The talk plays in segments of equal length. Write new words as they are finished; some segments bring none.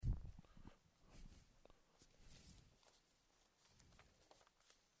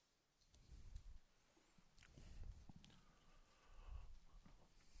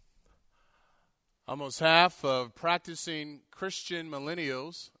Almost half of practicing Christian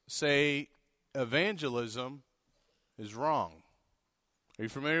millennials say evangelism is wrong. Are you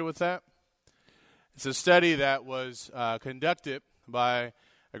familiar with that? It's a study that was conducted by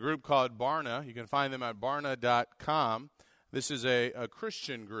a group called Barna. You can find them at barna.com. This is a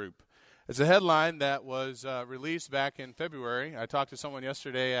Christian group. It's a headline that was released back in February. I talked to someone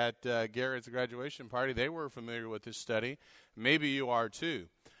yesterday at Garrett's graduation party. They were familiar with this study. Maybe you are too.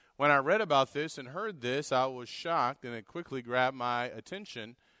 When I read about this and heard this, I was shocked, and it quickly grabbed my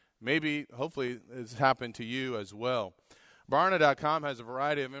attention. Maybe, hopefully, it's happened to you as well. Barna.com has a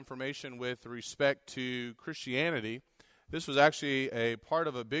variety of information with respect to Christianity. This was actually a part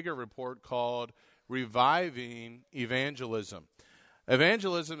of a bigger report called Reviving Evangelism.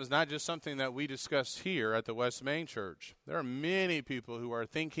 Evangelism is not just something that we discuss here at the West Main Church. There are many people who are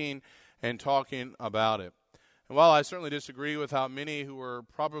thinking and talking about it. And while I certainly disagree with how many who were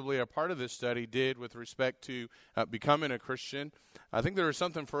probably a part of this study did with respect to becoming a Christian, I think there is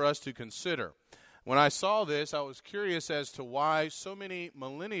something for us to consider. When I saw this, I was curious as to why so many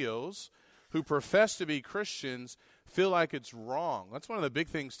millennials who profess to be Christians feel like it's wrong. That's one of the big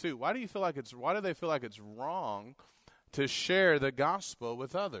things too. Why do they feel like it's wrong to share the gospel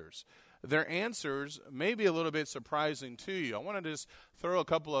with others? Their answers may be a little bit surprising to you. I want to just throw a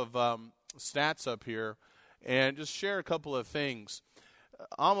couple of stats up here and just share a couple of things.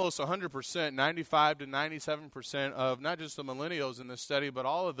 Almost 100%, 95 to 97% of not just the millennials in this study, but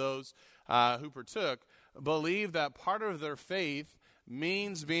all of those who partook, believe that part of their faith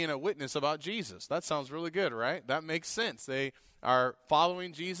means being a witness about Jesus. That sounds really good, right? That makes sense. They are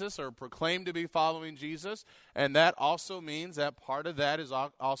following Jesus or proclaim to be following Jesus, and that also means that part of that is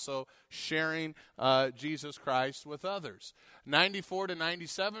also sharing Jesus Christ with others. 94 to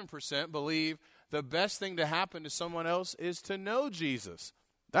 97% believe the best thing to happen to someone else is to know Jesus.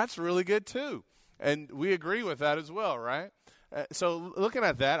 That's really good too. And we agree with that as well, right? So looking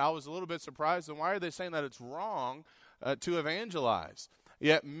at that, I was a little bit surprised. And why are they saying that it's wrong to evangelize?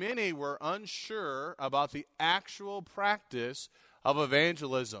 Yet many were unsure about the actual practice of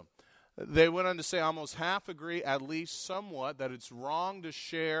evangelism. They went on to say almost half agree, at least somewhat, that it's wrong to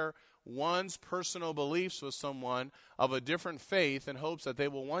share one's personal beliefs with someone of a different faith in hopes that they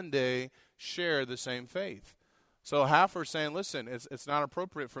will one day share the same faith. So half are saying, listen, it's not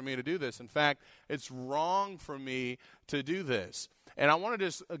appropriate for me to do this. In fact, it's wrong for me to do this. And I want to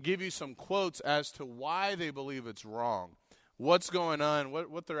just give you some quotes as to why they believe it's wrong. What's going on,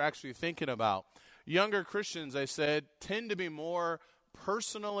 what they're actually thinking about. Younger Christians, they said, tend to be more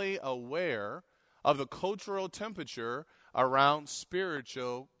personally aware of the cultural temperature around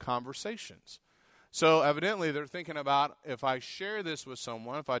spiritual conversations. So evidently they're thinking about, if I share this with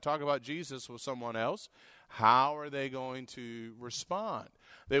someone, if I talk about Jesus with someone else, how are they going to respond?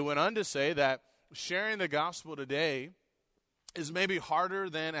 They went on to say that sharing the gospel today is maybe harder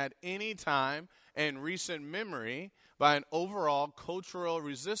than at any time in recent memory by an overall cultural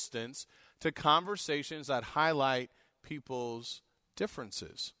resistance to conversations that highlight people's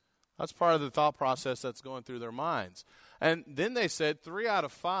differences. That's part of the thought process that's going through their minds. And then they said 3 out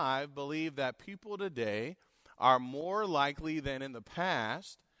of 5 believe that people today are more likely than in the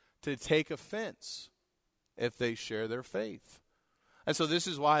past to take offense if they share their faith. And so this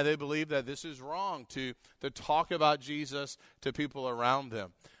is why they believe that this is wrong to talk about Jesus to people around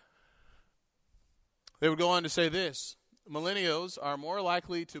them. They would go on to say this: millennials are more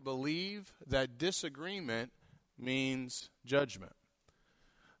likely to believe that disagreement means judgment.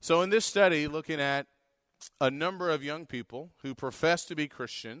 So in this study, looking at a number of young people who profess to be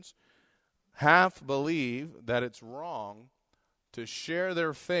Christians, half believe that it's wrong to share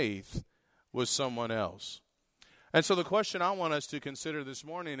their faith with someone else. And so the question I want us to consider this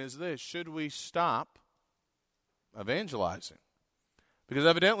morning is this: should we stop evangelizing? Because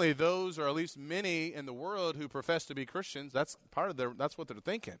evidently those, or at least many in the world who profess to be Christians, that's what they're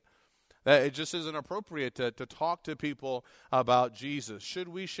thinking. That it just isn't appropriate to talk to people about Jesus. Should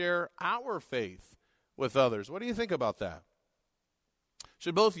we share our faith with others? What do you think about that?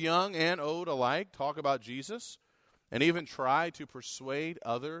 Should both young and old alike talk about Jesus and even try to persuade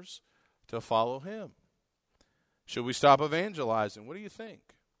others to follow him? Should we stop evangelizing? What do you think?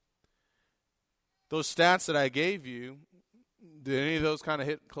 Those stats that I gave you, did any of those kind of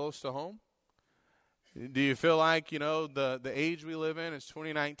hit close to home? Do you feel like, the age we live in is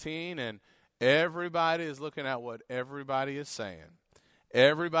 2019 and everybody is looking at what everybody is saying?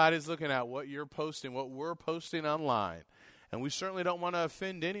 Everybody's looking at what you're posting, what we're posting online. And we certainly don't want to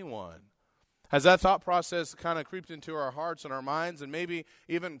offend anyone. Has that thought process kind of creeped into our hearts and our minds and maybe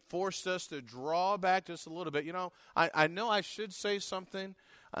even forced us to draw back just a little bit? I know I should say something.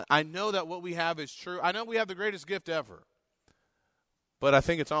 I know that what we have is true. I know we have the greatest gift ever. But I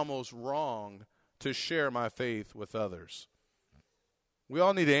think it's almost wrong to share my faith with others. We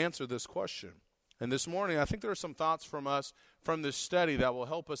all need to answer this question. And this morning, I think there are some thoughts from us from this study that will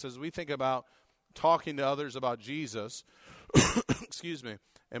help us as we think about talking to others about Jesus. Excuse me.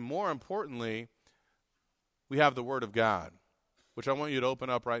 And more importantly, we have the Word of God, which I want you to open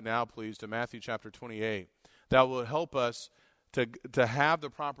up right now, please, to Matthew chapter 28. That will help us to have the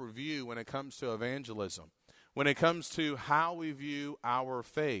proper view when it comes to evangelism, when it comes to how we view our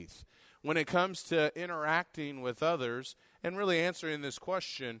faith, when it comes to interacting with others and really answering this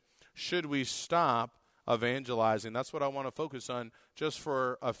question, should we stop evangelizing? That's what I want to focus on just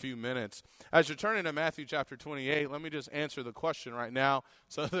for a few minutes. As you're turning to Matthew chapter 28, let me just answer the question right now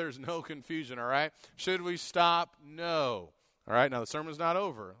so there's no confusion, all right? Should we stop? No. All right, now the sermon's not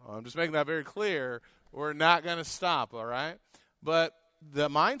over. I'm just making that very clear. We're not going to stop, all right? But the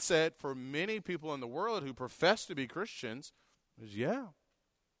mindset for many people in the world who profess to be Christians is, yeah,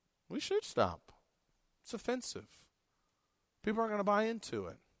 we should stop. It's offensive. People aren't going to buy into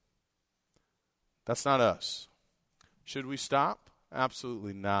it. That's not us. Should we stop?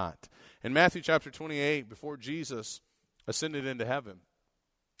 Absolutely not. In Matthew chapter 28, before Jesus ascended into heaven,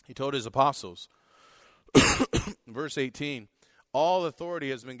 he told his apostles, verse 18, all authority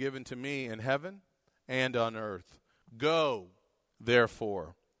has been given to me in heaven and on earth. Go,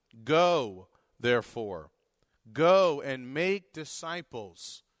 therefore, go and make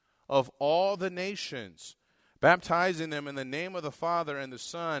disciples of all the nations, baptizing them in the name of the Father and the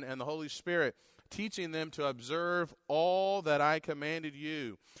Son and the Holy Spirit, teaching them to observe all that I commanded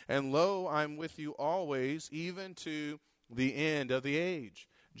you. And lo, I'm with you always, even to the end of the age.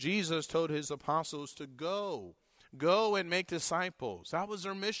 Jesus told his apostles to go and make disciples. That was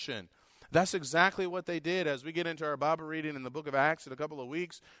their mission. That's exactly what they did. As we get into our Bible reading in the book of Acts in a couple of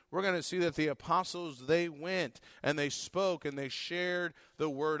weeks, we're going to see that the apostles, they went and they spoke and they shared the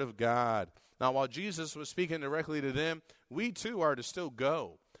word of God. Now, while Jesus was speaking directly to them, we too are to still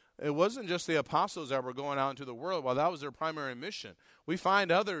go. It wasn't just the apostles that were going out into the world. While that was their primary mission, we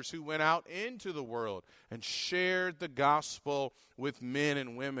find others who went out into the world and shared the gospel with men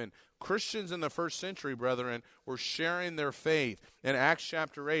and women. Christians in the first century, brethren, were sharing their faith. In Acts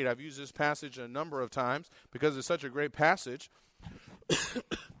chapter 8, I've used this passage a number of times because it's such a great passage.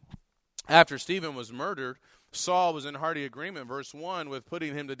 After Stephen was murdered, Saul was in hearty agreement, verse 1, with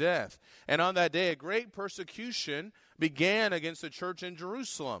putting him to death. And on that day, a great persecution began against the church in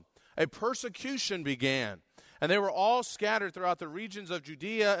Jerusalem. A persecution began. And they were all scattered throughout the regions of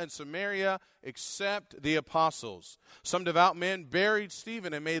Judea and Samaria, except the apostles. Some devout men buried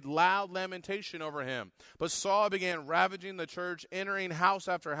Stephen and made loud lamentation over him. But Saul began ravaging the church, entering house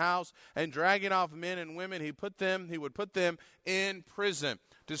after house, and dragging off men and women. He would put them in prison.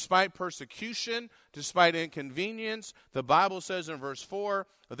 Despite persecution, despite inconvenience, the Bible says in verse 4,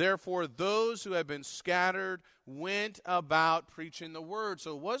 therefore those who had been scattered went about preaching the word.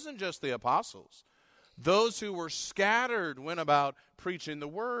 So it wasn't just the apostles. Those who were scattered went about preaching the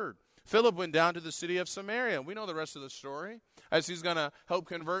word. Philip went down to the city of Samaria. We know the rest of the story, as he's going to help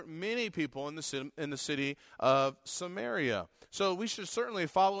convert many people in the city of Samaria. So we should certainly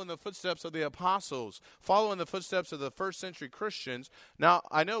follow in the footsteps of the apostles, follow in the footsteps of the first century Christians. Now,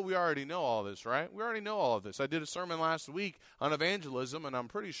 I know we already know all this, right? We already know all of this. I did a sermon last week on evangelism, and I'm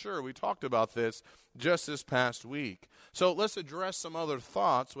pretty sure we talked about this just this past week. So let's address some other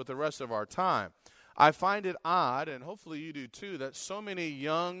thoughts with the rest of our time. I find it odd, and hopefully you do too, that so many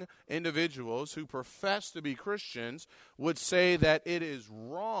young individuals who profess to be Christians would say that it is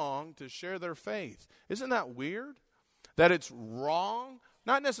wrong to share their faith. Isn't that weird? That it's wrong,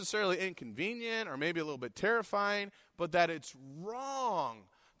 not necessarily inconvenient or maybe a little bit terrifying, but that it's wrong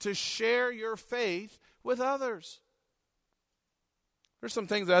to share your faith with others. There's some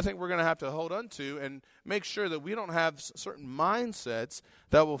things that I think we're going to have to hold on to and make sure that we don't have certain mindsets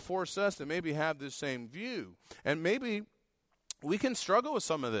that will force us to maybe have this same view. And maybe we can struggle with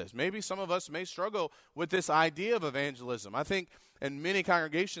some of this. Maybe some of us may struggle with this idea of evangelism. I think in many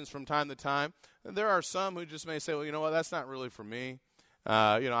congregations from time to time, there are some who just may say, well, you know what, that's not really for me.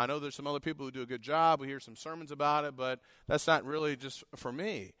 I know there's some other people who do a good job. We hear some sermons about it, but that's not really just for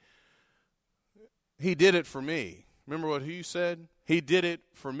me. He did it for me. Remember what he said? He did it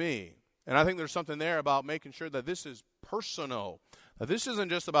for me. And I think there's something there about making sure that this is personal. That this isn't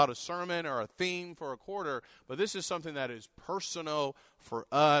just about a sermon or a theme for a quarter, but this is something that is personal for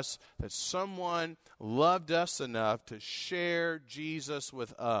us, that someone loved us enough to share Jesus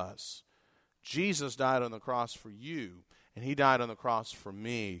with us. Jesus died on the cross for you, and he died on the cross for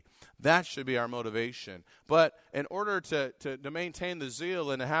me. That should be our motivation. But in order to maintain the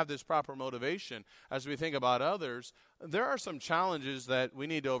zeal and to have this proper motivation as we think about others, there are some challenges that we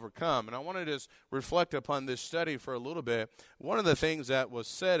need to overcome. And I want to just reflect upon this study for a little bit. One of the things that was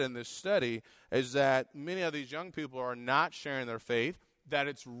said in this study is that many of these young people are not sharing their faith, that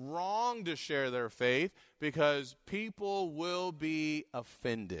it's wrong to share their faith because people will be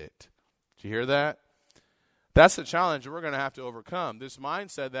offended. Did you hear that? That's the challenge we're going to have to overcome. This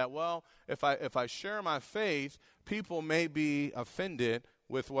mindset that, well, if I share my faith, people may be offended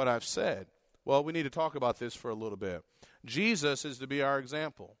with what I've said. Well, we need to talk about this for a little bit. Jesus is to be our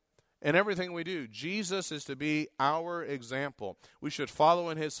example. In everything we do, Jesus is to be our example. We should follow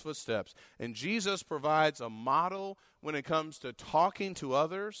in his footsteps. And Jesus provides a model when it comes to talking to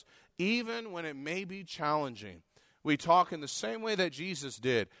others, even when it may be challenging. We talk in the same way that Jesus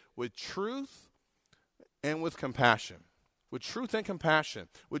did, with truth and with compassion. With truth and compassion.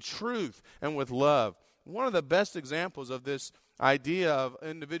 With truth and with love. One of the best examples of this idea of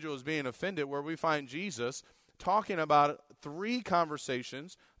individuals being offended, where we find Jesus talking about 3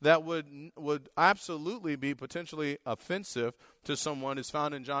 conversations that would absolutely be potentially offensive to someone, is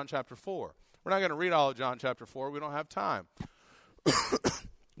found in John chapter 4. We're not going to read all of John chapter 4. We don't have time.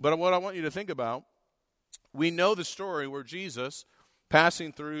 But what I want you to think about, we know the story where Jesus,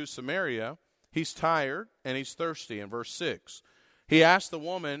 passing through Samaria, he's tired and he's thirsty in verse 6. He asked a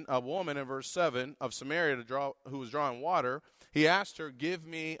woman in verse 7 of Samaria who was drawing water, he asked her, "Give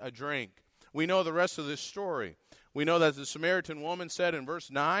me a drink." We know the rest of this story. We know that the Samaritan woman said in verse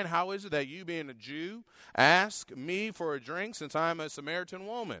 9, "How is it that you, being a Jew, ask me for a drink since I am a Samaritan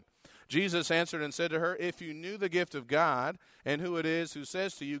woman?" Jesus answered and said to her, "If you knew the gift of God and who it is who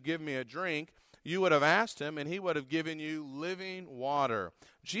says to you, 'Give me a drink,' you would have asked him, and he would have given you living water."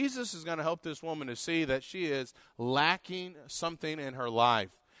 Jesus is going to help this woman to see that she is lacking something in her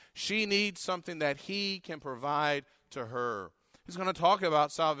life. She needs something that he can provide to her. He's going to talk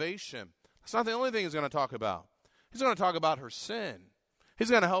about salvation. That's not the only thing he's going to talk about. He's going to talk about her sin. He's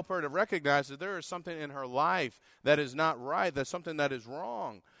going to help her to recognize that there is something in her life that is not right, that's something that is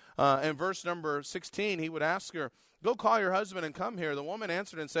wrong. In verse number 16, he would ask her, "Go call your husband and come here." The woman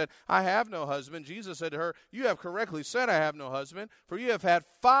answered and said, "I have no husband." Jesus said to her, "You have correctly said, 'I have no husband,' for you have had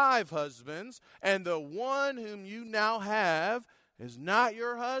 5 husbands, and the one whom you now have is not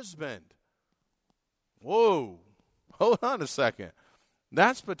your husband." Whoa, hold on a second.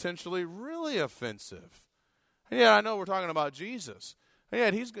 That's potentially really offensive. Yeah, I know we're talking about Jesus. Yeah,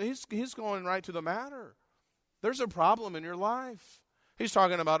 he's going right to the matter. There's a problem in your life. He's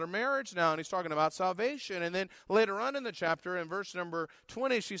talking about her marriage now, and he's talking about salvation. And then later on in the chapter, in verse number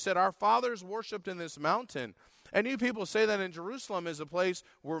 20, she said, "Our fathers worshipped in this mountain, and you people say that in Jerusalem is a place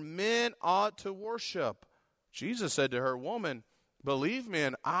where men ought to worship." Jesus said to her, "Woman, believe me,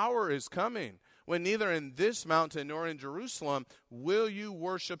 an hour is coming when neither in this mountain nor in Jerusalem will you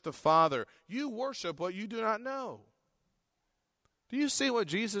worship the Father. You worship what you do not know." Do you see what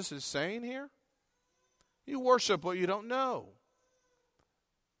Jesus is saying here? You worship what you don't know.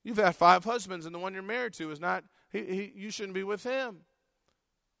 You've had 5 husbands, and the one you're married to is not, you shouldn't be with him.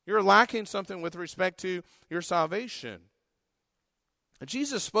 You're lacking something with respect to your salvation. And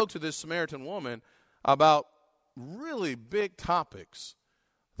Jesus spoke to this Samaritan woman about really big topics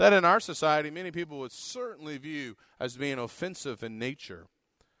that in our society many people would certainly view as being offensive in nature.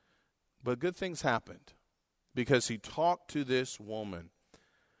 But good things happened because he talked to this woman.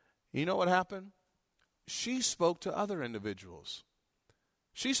 You know what happened? She spoke to other individuals.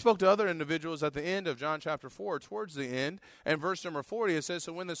 She spoke to other individuals at the end of John chapter 4, towards the end. And verse number 40, it says,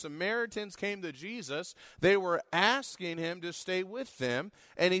 "So when the Samaritans came to Jesus, they were asking him to stay with them,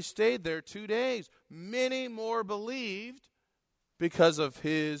 and he stayed there 2 days. Many more believed because of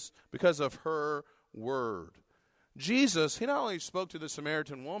her word." Jesus, he not only spoke to the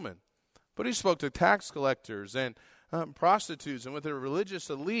Samaritan woman, but he spoke to tax collectors and prostitutes and with a religious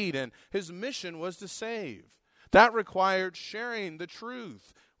elite, and his mission was to save. That required sharing the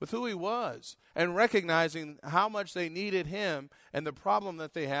truth with who he was and recognizing how much they needed him and the problem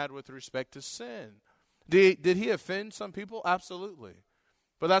that they had with respect to sin. Did he offend some people? Absolutely.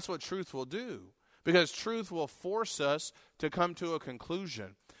 But that's what truth will do, because truth will force us to come to a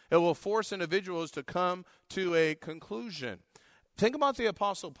conclusion. It will force individuals to come to a conclusion. Think about the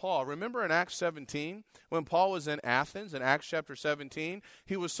Apostle Paul. Remember in Acts 17, when Paul was in Athens, in Acts chapter 17,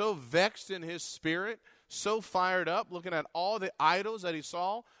 he was so vexed in his spirit, so fired up, looking at all the idols that he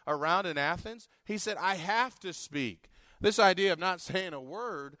saw around in Athens. He said, "I have to speak." This idea of not saying a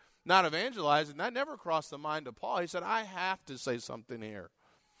word, not evangelizing, that never crossed the mind of Paul. He said, "I have to say something here."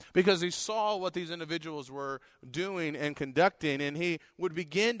 because he saw what these individuals were doing and conducting, and he would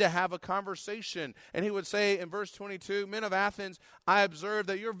begin to have a conversation. And he would say in verse 22, "Men of Athens, I observe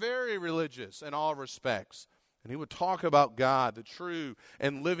that you're very religious in all respects." And he would talk about God, the true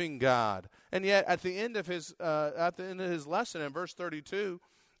and living God. And yet at the end of his lesson in verse 32,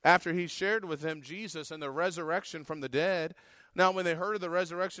 after he shared with them Jesus and the resurrection from the dead, now when they heard of the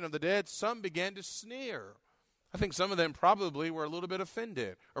resurrection of the dead, some began to sneer. I think some of them probably were a little bit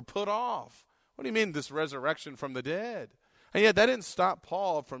offended or put off. What do you mean, this resurrection from the dead? And yet that didn't stop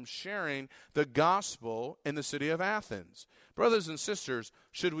Paul from sharing the gospel in the city of Athens. Brothers and sisters,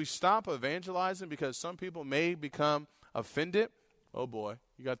 should we stop evangelizing because some people may become offended? Oh boy,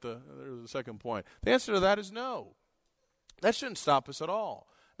 there's the second point. The answer to that is no. That shouldn't stop us at all.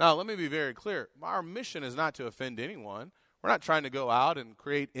 Now, let me be very clear. Our mission is not to offend anyone. We're not trying to go out and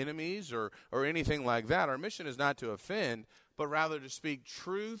create enemies or anything like that. Our mission is not to offend, but rather to speak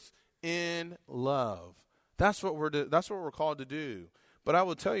truth in love. That's what we're called to do. But I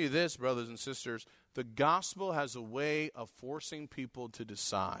will tell you this, brothers and sisters, the gospel has a way of forcing people to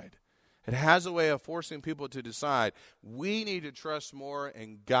decide. It has a way of forcing people to decide. We need to trust more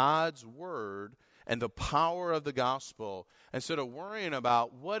in God's word and the power of the gospel instead of worrying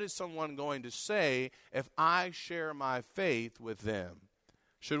about what is someone going to say if I share my faith with them.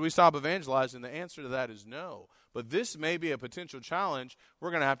 Should we stop evangelizing? The answer to that is no. But this may be a potential challenge we're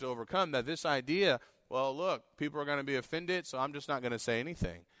going to have to overcome, that this idea, well, look, people are going to be offended, so I'm just not going to say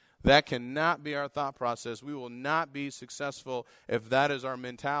anything. That cannot be our thought process. We will not be successful if that is our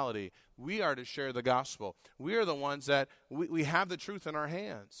mentality. We are to share the gospel. We are the ones that we have the truth in our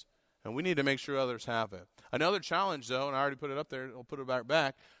hands, and we need to make sure others have it. Another challenge, though, and I already put it up there, I'll put it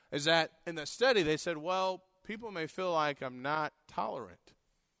back, is that in the study they said, well, people may feel like I'm not tolerant.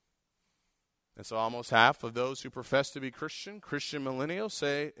 And so almost half of those who profess to be Christian millennials,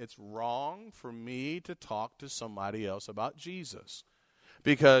 say it's wrong for me to talk to somebody else about Jesus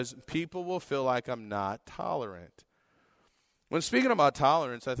because people will feel like I'm not tolerant. When speaking about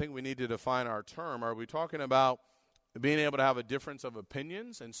tolerance, I think we need to define our term. Are we talking about being able to have a difference of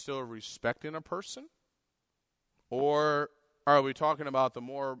opinions and still respecting a person? Or are we talking about the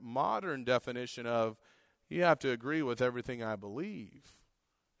more modern definition of you have to agree with everything I believe?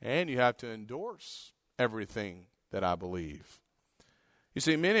 And you have to endorse everything that I believe. You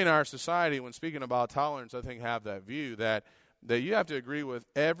see, many in our society, when speaking about tolerance, I think have that view that you have to agree with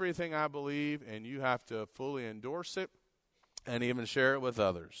everything I believe and you have to fully endorse it and even share it with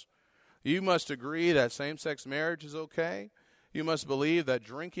others. You must agree that same-sex marriage is okay. You must believe that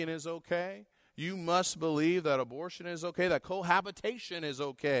drinking is okay. You must believe that abortion is okay, that cohabitation is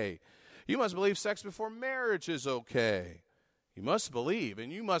okay. You must believe sex before marriage is okay. You must believe,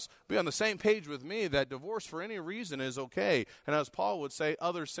 and you must be on the same page with me that divorce for any reason is okay. And as Paul would say,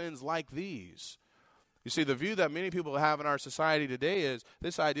 other sins like these. You see, the view that many people have in our society today is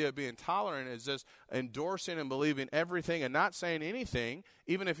this idea of being tolerant is just endorsing and believing everything and not saying anything,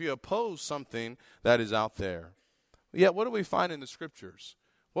 even if you oppose something that is out there. Yet, what do we find in the Scriptures?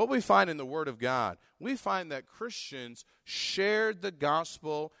 What we find in the Word of God? We find that Christians shared the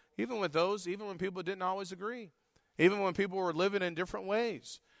gospel even when people didn't always agree. Even when people were living in different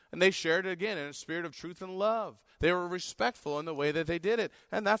ways. And they shared it again in a spirit of truth and love. They were respectful in the way that they did it.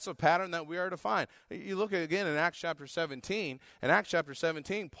 And that's a pattern that we are to find. You look again in Acts chapter 17. In Acts chapter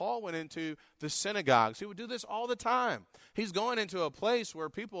 17, Paul went into the synagogues. He would do this all the time. He's going into a place where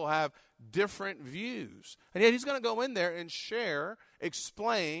people have different views. And yet he's going to go in there and share,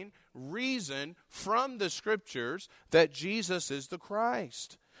 explain, reason from the Scriptures that Jesus is the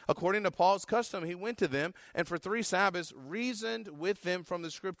Christ. According to Paul's custom, he went to them and for 3 Sabbaths reasoned with them from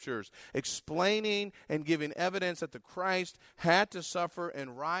the Scriptures, explaining and giving evidence that the Christ had to suffer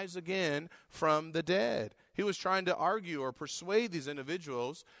and rise again from the dead. He was trying to argue or persuade these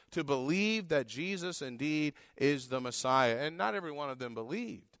individuals to believe that Jesus indeed is the Messiah. And not every one of them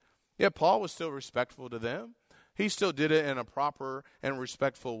believed. Yet Paul was still respectful to them. He still did it in a proper and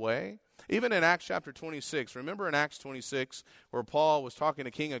respectful way. Even in Acts chapter 26, remember in Acts 26 where Paul was talking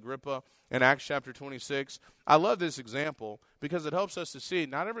to King Agrippa in Acts chapter 26? I love this example because it helps us to see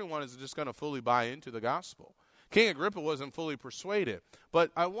not everyone is just going to fully buy into the gospel. King Agrippa wasn't fully persuaded.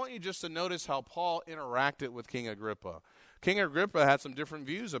 But I want you just to notice how Paul interacted with King Agrippa. King Agrippa had some different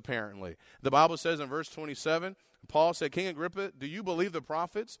views apparently. The Bible says in verse 27, Paul said, King Agrippa, do you believe the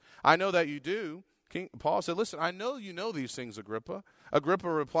prophets? I know that you do. Paul said, listen, I know you know these things, Agrippa. Agrippa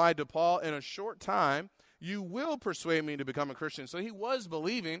replied to Paul, in a short time, you will persuade me to become a Christian. So he was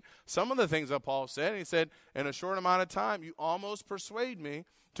believing some of the things that Paul said. He said, in a short amount of time, you almost persuade me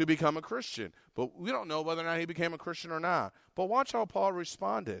to become a Christian. But we don't know whether or not he became a Christian or not. But watch how Paul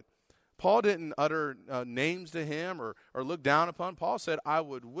responded. Paul didn't utter names to him or look down upon. Paul said, I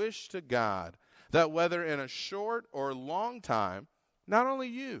would wish to God that whether in a short or long time, not only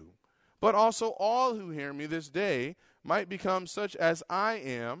you, but also all who hear me this day might become such as I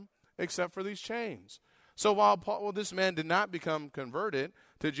am, except for these chains. So while this man did not become converted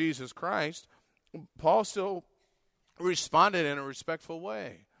to Jesus Christ, Paul still responded in a respectful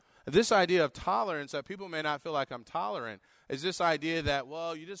way. This idea of tolerance, that people may not feel like I'm tolerant, is this idea that,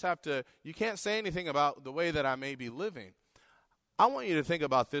 well, you can't say anything about the way that I may be living. I want you to think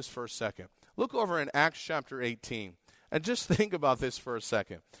about this for a second. Look over in Acts chapter 18, and just think about this for a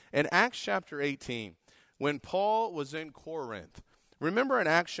second. In Acts chapter 18, when Paul was in Corinth, remember in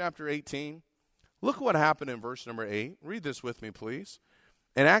Acts chapter 18, look what happened in verse number 8. Read this with me, please.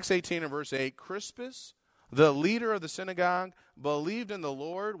 In Acts 18 and verse 8, Crispus, the leader of the synagogue, believed in the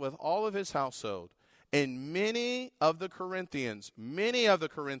Lord with all of his household. And many of the Corinthians,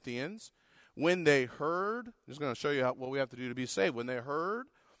 when they heard, I'm just going to show you what we have to do to be saved. When they heard,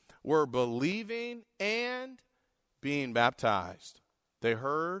 were believing and being baptized. They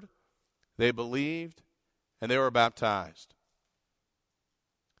heard, they believed, and they were baptized.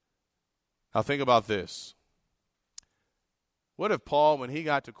 Now think about this. What if Paul, when he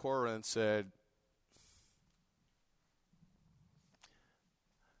got to Corinth, said,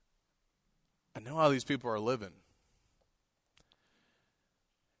 I know how these people are living.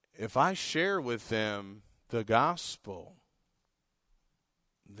 If I share with them the gospel,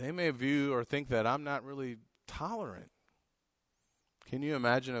 they may view or think that I'm not really tolerant. Can you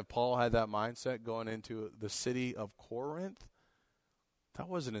imagine if Paul had that mindset going into the city of Corinth? That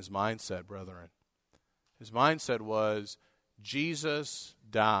wasn't his mindset, brethren. His mindset was, Jesus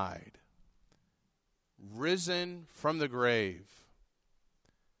died, risen from the grave.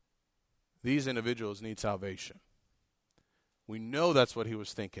 These individuals need salvation. We know that's what he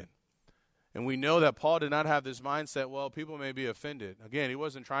was thinking. And we know that Paul did not have this mindset, well, people may be offended. Again, he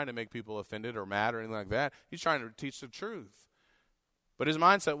wasn't trying to make people offended or mad or anything like that. He's trying to teach the truth. But his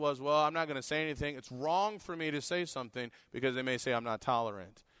mindset was, well, I'm not going to say anything. It's wrong for me to say something because they may say I'm not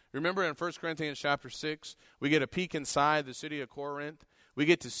tolerant. Remember in 1 Corinthians chapter 6, we get a peek inside the city of Corinth. We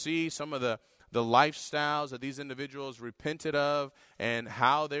get to see some of the lifestyles that these individuals repented of and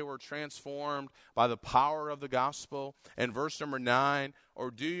how they were transformed by the power of the gospel. And verse number 9,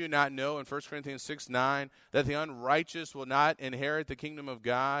 or do you not know in 1 Corinthians 6:9 that the unrighteous will not inherit the kingdom of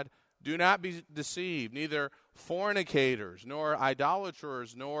God? Do not be deceived, neither fornicators, nor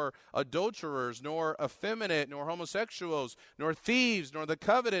idolaters, nor adulterers, nor effeminate, nor homosexuals, nor thieves, nor the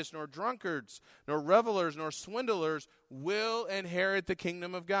covetous, nor drunkards, nor revelers, nor swindlers will inherit the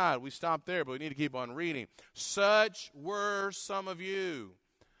kingdom of God. We stop there, but we need to keep on reading. Such were some of you.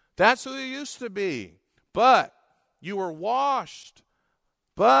 That's who you used to be. But you were washed.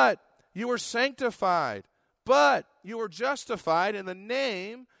 But you were sanctified. But you were justified in the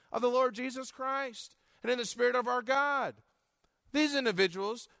name of the Lord Jesus Christ and in the Spirit of our God. These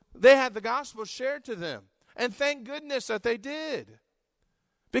individuals, they had the gospel shared to them. And thank goodness that they did.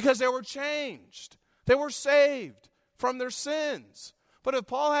 Because they were changed. They were saved from their sins. But if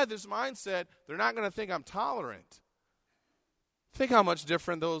Paul had this mindset, they're not going to think I'm tolerant. Think how much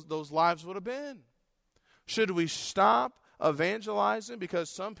different those lives would have been. Should we stop evangelizing because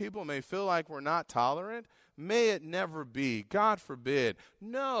some people may feel like we're not tolerant? May it never be. God forbid.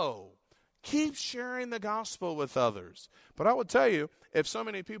 No. Keep sharing the gospel with others. But I will tell you, if so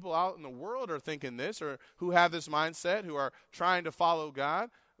many people out in the world are thinking this or who have this mindset, who are trying to follow God,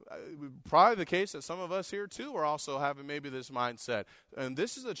 probably the case that some of us here too are also having maybe this mindset. And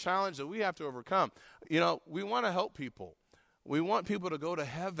this is a challenge that we have to overcome. You know, we want to help people. We want people to go to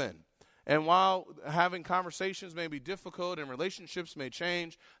heaven. And while having conversations may be difficult and relationships may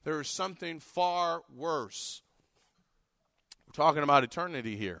change, there is something far worse. We're talking about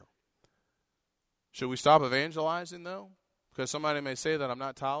eternity here. Should we stop evangelizing, though? Because somebody may say that I'm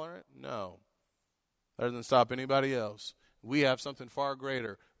not tolerant? No. That doesn't stop anybody else. We have something far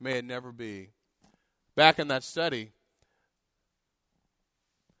greater. May it never be. Back in that study,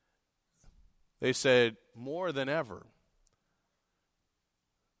 they said more than ever,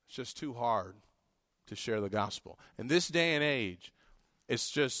 it's just too hard to share the gospel. In this day and age, it's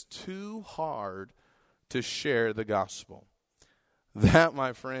just too hard to share the gospel. That,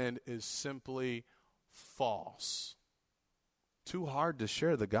 my friend, is simply false. Too hard to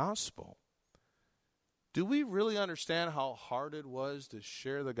share the gospel. Do we really understand how hard it was to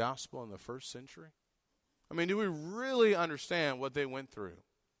share the gospel in the first century? I mean, do we really understand what they went through?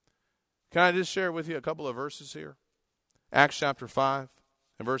 Can I just share with you a couple of verses here? Acts chapter 5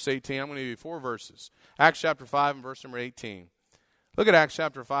 and verse 18. I'm going to give you 4 verses. Acts chapter 5 and verse number 18. Look at Acts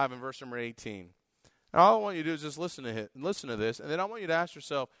chapter 5 and verse number 18. Now, all I want you to do is just listen to this, and then I want you to ask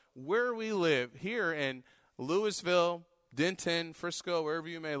yourself, where we live here in Louisville, Denton, Frisco, wherever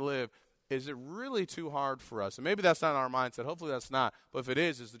you may live, is it really too hard for us? And maybe that's not our mindset. Hopefully that's not. But if it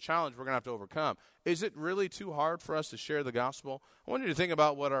is the challenge we're going to have to overcome. Is it really too hard for us to share the gospel? I want you to think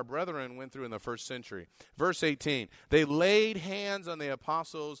about what our brethren went through in the first century. Verse 18, they laid hands on the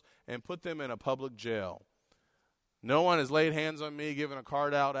apostles and put them in a public jail. No one has laid hands on me, giving a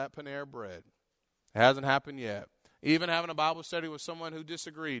card out at Panera Bread. It hasn't happened yet. Even having a Bible study with someone who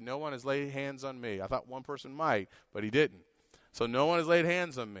disagreed, no one has laid hands on me. I thought one person might, but he didn't. So no one has laid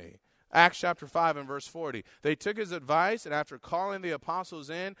hands on me. Acts chapter 5 and verse 40. They took his advice, and after calling the apostles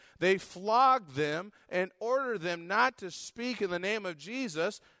in, they flogged them and ordered them not to speak in the name of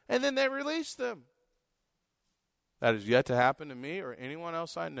Jesus, and then they released them. That is yet to happen to me or anyone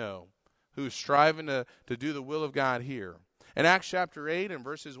else I know who's striving to do the will of God here. In Acts chapter 8 and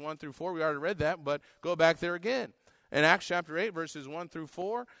verses 1 through 4, we already read that, but go back there again. In Acts chapter 8, verses 1 through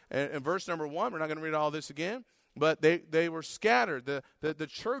 4, and verse number 1, we're not going to read all this again, but they were scattered. The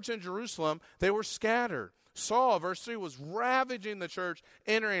church in Jerusalem, they were scattered. Saul, verse 3, was ravaging the church,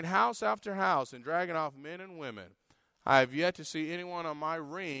 entering house after house and dragging off men and women. I have yet to see anyone on my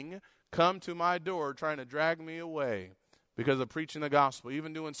ring come to my door trying to drag me away because of preaching the gospel,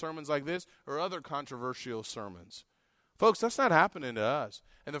 even doing sermons like this or other controversial sermons. Folks, that's not happening to us.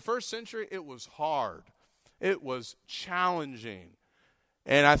 In the first century, it was hard. It was challenging.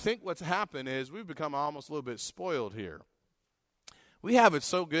 And I think what's happened is we've become almost a little bit spoiled here. We have it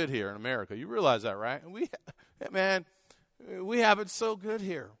so good here in America. You realize that, right? We have it so good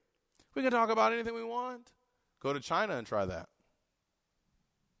here. We can talk about anything we want. Go to China and try that.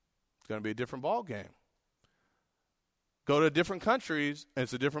 It's going to be a different ball game. Go to different countries, and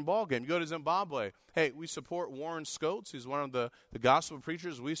it's a different ball game. You go to Zimbabwe. Hey, we support Warren Scotes. He's one of the gospel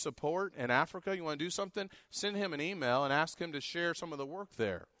preachers we support in Africa. You want to do something? Send him an email and ask him to share some of the work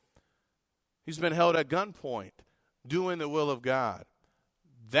there. He's been held at gunpoint doing the will of God.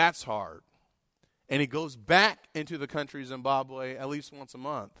 That's hard. And he goes back into the country, Zimbabwe, at least once a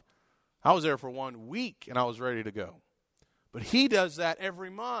month. I was there for 1 week, and I was ready to go. But he does that every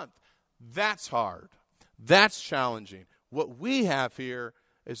month. That's hard. That's challenging. What we have here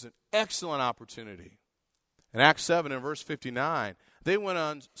is an excellent opportunity. In Acts 7 and verse 59, they went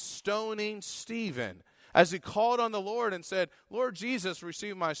on stoning Stephen as he called on the Lord and said, Lord Jesus,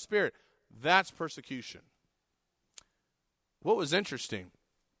 receive my spirit. That's persecution. What was interesting,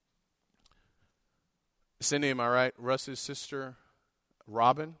 Cindy, am I right? Russ's sister,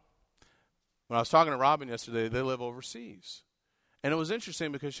 Robin. When I was talking to Robin yesterday, they live overseas. And it was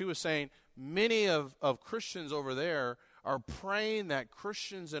interesting because she was saying many of Christians over there are praying that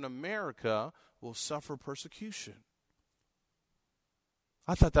Christians in America will suffer persecution.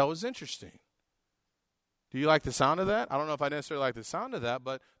 I thought that was interesting. Do you like the sound of that? I don't know if I necessarily like the sound of that,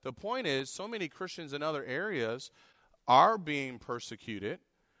 but the point is so many Christians in other areas are being persecuted,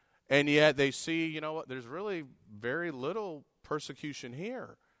 and yet they see, you know what, there's really very little persecution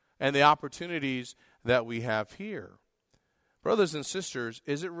here and the opportunities that we have here. Brothers and sisters,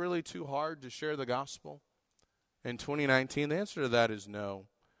 is it really too hard to share the gospel in 2019? The answer to that is no.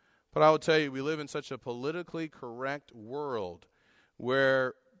 But I will tell you, we live in such a politically correct world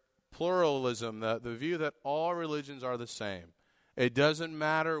where pluralism, the view that all religions are the same, it doesn't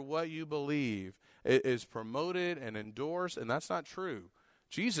matter what you believe, it is promoted and endorsed, and that's not true.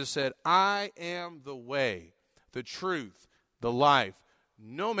 Jesus said, I am the way, the truth, the life.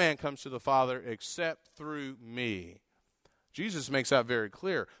 No man comes to the Father except through me. Jesus makes that very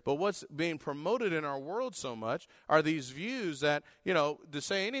clear. But what's being promoted in our world so much are these views that, to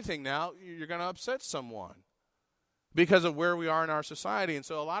say anything now, you're going to upset someone because of where we are in our society. And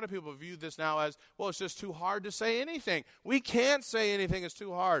so a lot of people view this now as, well, it's just too hard to say anything. We can't say anything is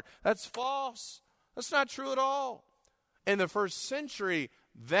too hard. That's false. That's not true at all. In the first century,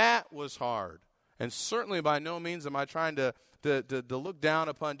 that was hard. And certainly by no means am I trying to look down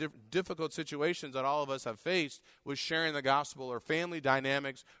upon difficult situations that all of us have faced with sharing the gospel or family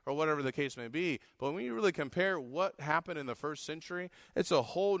dynamics or whatever the case may be. But when you really compare what happened in the first century, it's a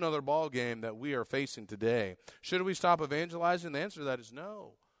whole nother ball game that we are facing today. Should we stop evangelizing? The answer to that is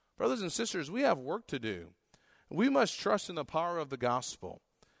no. Brothers and sisters, we have work to do. We must trust in the power of the gospel.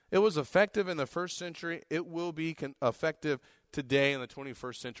 It was effective in the first century. It will be effective today in the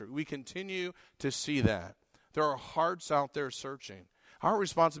 21st century. We continue to see that. There are hearts out there searching. Our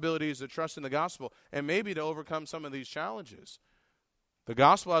responsibility is to trust in the gospel and maybe to overcome some of these challenges. The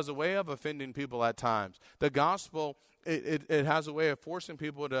gospel has a way of offending people at times. The gospel, it has a way of forcing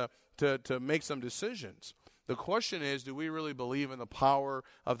people to make some decisions. The question is, do we really believe in the power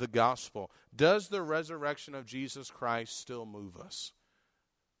of the gospel? Does the resurrection of Jesus Christ still move us?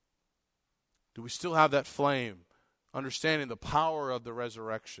 Do we still have that flame, understanding the power of the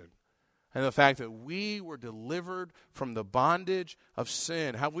resurrection and the fact that we were delivered from the bondage of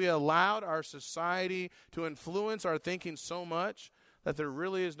sin? Have we allowed our society to influence our thinking so much that there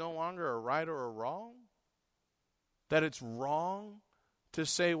really is no longer a right or a wrong? That it's wrong to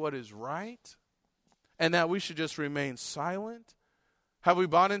say what is right? And that we should just remain silent? Have we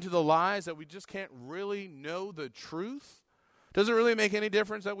bought into the lies that we just can't really know the truth? Does it really make any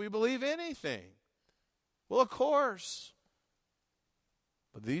difference that we believe anything? Well, of course.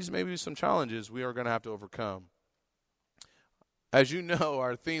 But these may be some challenges we are going to have to overcome. As you know,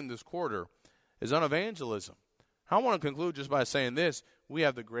 our theme this quarter is on evangelism. I want to conclude just by saying this: we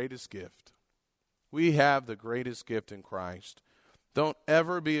have the greatest gift. We have the greatest gift in Christ. Don't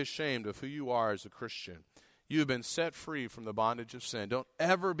ever be ashamed of who you are as a Christian. You have been set free from the bondage of sin. Don't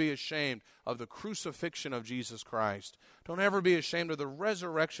ever be ashamed of the crucifixion of Jesus Christ. Don't ever be ashamed of the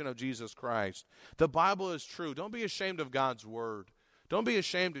resurrection of Jesus Christ. The Bible is true. Don't be ashamed of God's word. Don't be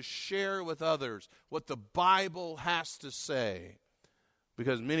ashamed to share with others what the Bible has to say,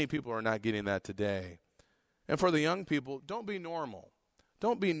 because many people are not getting that today. And for the young people, don't be normal.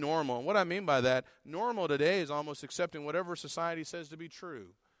 Don't be normal. And what I mean by that, normal today is almost accepting whatever society says to be true.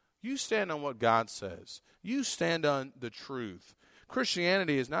 You stand on what God says. You stand on the truth.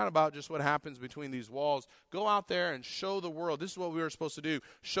 Christianity is not about just what happens between these walls. Go out there and show the world. This is what we are supposed to do.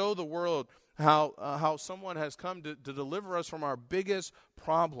 Show the world how someone has come to deliver us from our biggest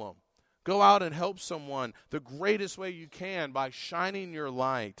problem. Go out and help someone the greatest way you can by shining your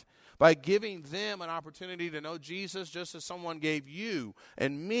light, by giving them an opportunity to know Jesus just as someone gave you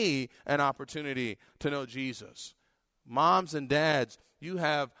and me an opportunity to know Jesus. Moms and dads, you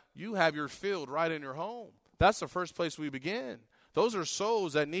have your field right in your home. That's the first place we begin. Those are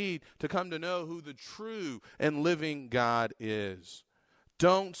souls that need to come to know who the true and living God is.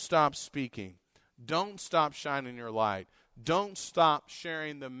 Don't stop speaking. Don't stop shining your light. Don't stop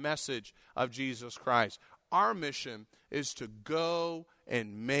sharing the message of Jesus Christ. Our mission is to go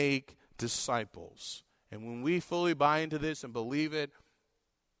and make disciples. And when we fully buy into this and believe it,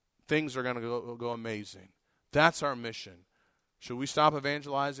 things are going to go amazing. That's our mission. Should we stop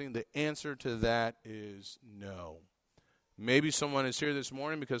evangelizing? The answer to that is no. Maybe someone is here this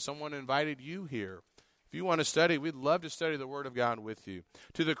morning because someone invited you here. If you want to study, we'd love to study the Word of God with you.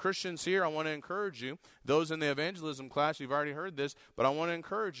 To the Christians here, I want to encourage you. Those in the evangelism class, you've already heard this, but I want to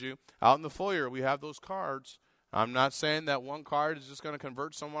encourage you. Out in the foyer, we have those cards. I'm not saying that one card is just going to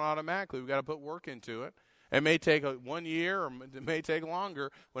convert someone automatically. We've got to put work into it. It may take 1 year, or it may take longer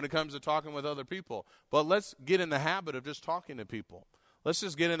when it comes to talking with other people. But let's get in the habit of just talking to people. Let's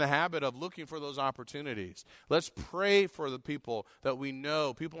just get in the habit of looking for those opportunities. Let's pray for the people that we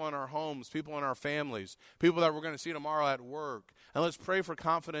know, people in our homes, people in our families, people that we're going to see tomorrow at work. And let's pray for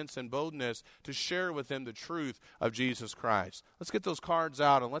confidence and boldness to share with them the truth of Jesus Christ. Let's get those cards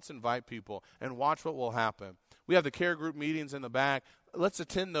out and let's invite people and watch what will happen. We have the care group meetings in the back. Let's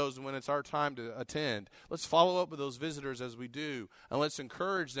attend those when it's our time to attend. Let's follow up with those visitors as we do, and let's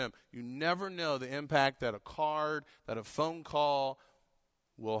encourage them. You never know the impact that a card, that a phone call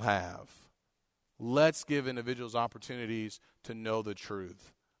will have. Let's give individuals opportunities to know the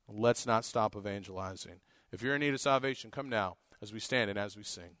truth. Let's not stop evangelizing. If you're in need of salvation, come now as we stand and as we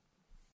sing.